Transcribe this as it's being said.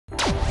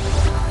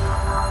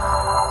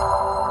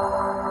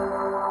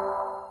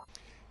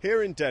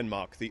Here in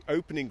Denmark, the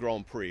opening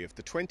Grand Prix of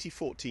the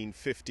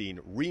 2014-15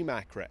 Reem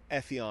Acra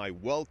FEI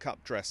World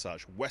Cup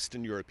Dressage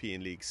Western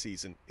European League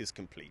season is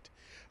complete,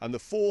 and the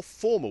four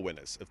former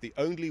winners of the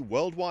only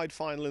worldwide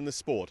final in the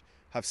sport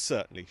have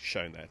certainly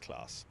shown their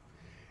class.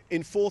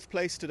 In fourth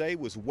place today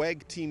was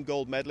WEG team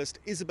gold medalist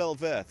Isabel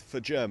Werth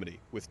for Germany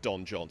with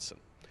Don Johnson.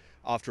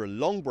 After a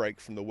long break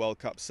from the World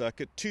Cup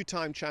circuit,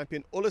 two-time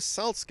champion Ulla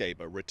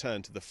Salzgeber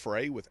returned to the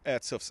fray with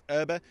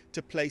Erzhofs-Erbe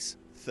to place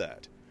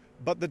third.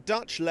 But the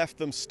Dutch left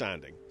them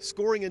standing.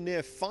 Scoring a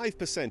near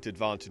 5%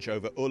 advantage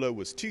over Ulla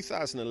was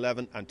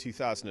 2011 and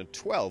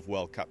 2012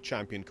 World Cup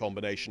champion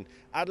combination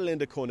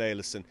Adelinde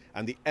Cornelissen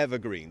and the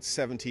evergreen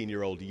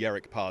 17-year-old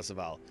Erik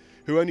Parzival,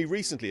 who only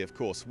recently, of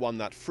course, won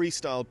that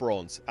freestyle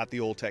bronze at the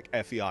Alltech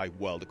FEI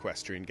World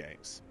Equestrian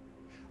Games.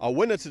 Our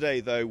winner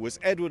today, though, was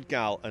Edward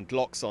Gal and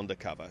Locks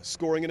Undercover,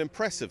 scoring an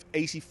impressive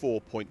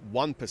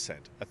 84.1%,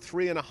 a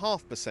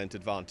 3.5%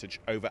 advantage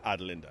over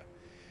Adelinde.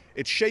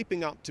 It's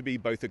shaping up to be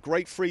both a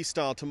great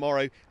freestyle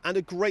tomorrow and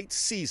a great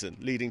season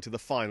leading to the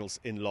finals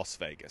in Las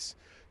Vegas.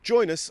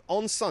 Join us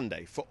on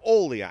Sunday for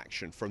all the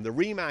action from the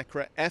Reem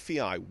Acra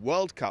FEI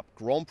World Cup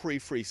Grand Prix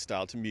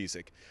Freestyle to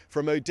music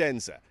from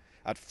Odense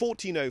at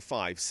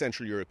 14:05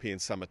 Central European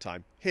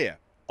Summertime here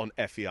on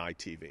FEI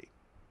TV.